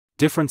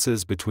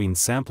Differences between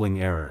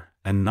sampling error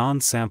and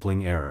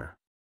non-sampling error.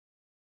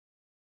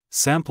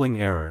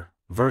 Sampling error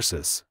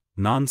versus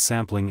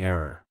non-sampling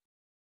error.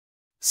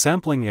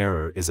 Sampling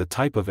error is a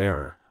type of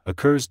error,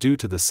 occurs due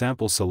to the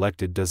sample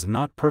selected does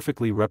not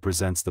perfectly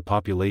represents the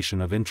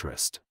population of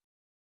interest.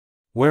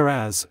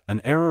 Whereas,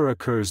 an error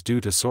occurs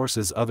due to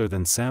sources other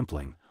than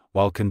sampling,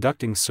 while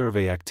conducting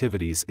survey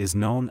activities is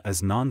known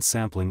as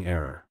non-sampling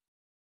error.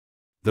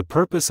 The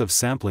purpose of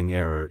sampling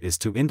error is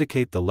to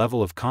indicate the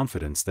level of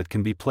confidence that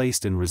can be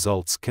placed in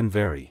results can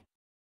vary.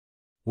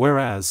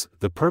 Whereas,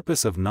 the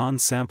purpose of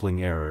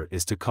non-sampling error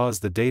is to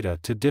cause the data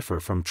to differ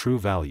from true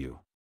value.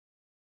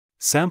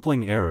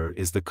 Sampling error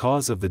is the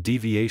cause of the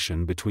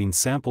deviation between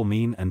sample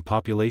mean and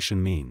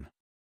population mean.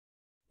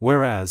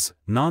 Whereas,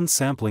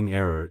 non-sampling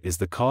error is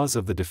the cause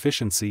of the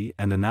deficiency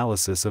and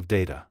analysis of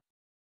data.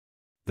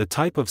 The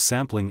type of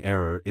sampling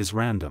error is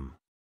random.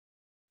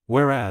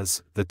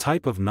 Whereas, the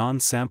type of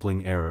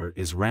non-sampling error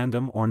is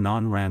random or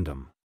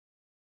non-random.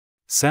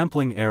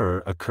 Sampling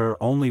error occur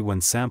only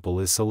when sample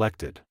is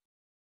selected.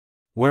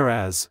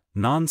 Whereas,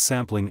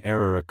 non-sampling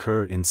error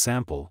occur in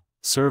sample,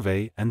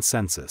 survey and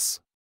census.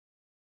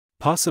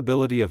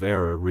 Possibility of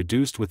error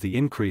reduced with the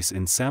increase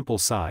in sample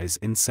size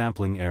in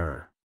sampling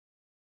error.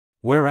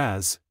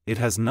 Whereas, it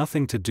has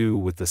nothing to do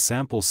with the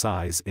sample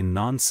size in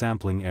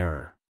non-sampling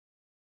error.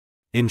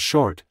 In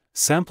short,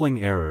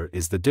 sampling error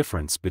is the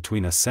difference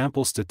between a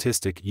sample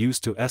statistic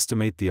used to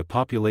estimate the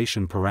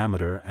population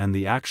parameter and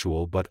the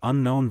actual but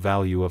unknown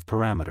value of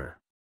parameter.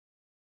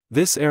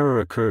 This error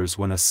occurs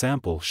when a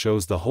sample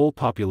shows the whole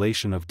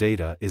population of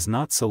data is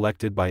not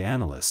selected by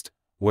analyst,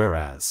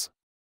 whereas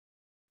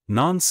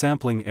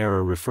non-sampling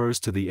error refers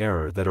to the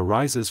error that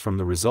arises from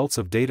the results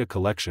of data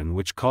collection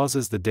which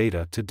causes the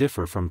data to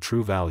differ from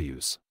true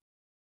values.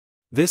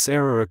 This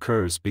error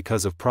occurs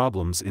because of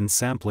problems in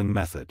sampling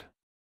method,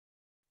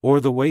 or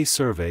the way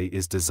survey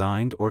is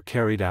designed or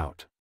carried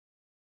out.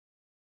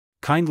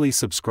 Kindly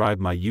subscribe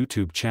my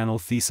YouTube channel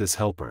Thesis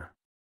Helper.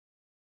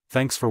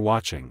 Thanks for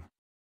watching.